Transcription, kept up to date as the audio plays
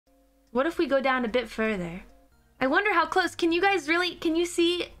What if we go down a bit further? I wonder how close. Can you guys really... Can you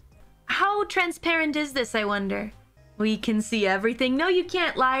see... How transparent is this, I wonder? We can see everything. No, you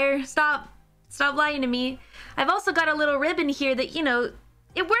can't, liar. Stop. Stop lying to me. I've also got a little ribbon here that, you know,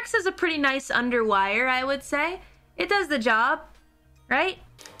 it works as a pretty nice underwire, I would say. It does the job, right?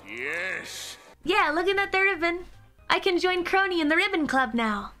 Yes. Yeah, looking at the ribbon. I can join Crony in the ribbon club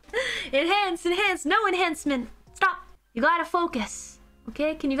now. Enhance, enhance, no enhancement. Stop. You gotta focus.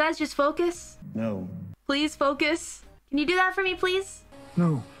 Okay, can you guys just focus? No. Please focus. Can you do that for me, please?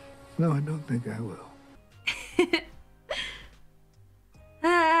 No. No, I don't think I will.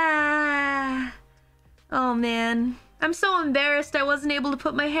 Oh man, I'm so embarrassed I wasn't able to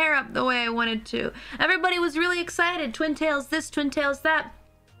put my hair up the way I wanted to. Everybody was really excited, twin tails this, twin tails that.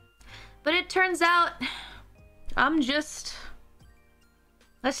 But it turns out I'm just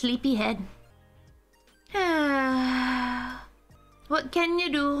a sleepyhead. What can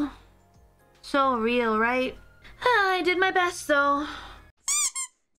you do? So real, right? I did my best though.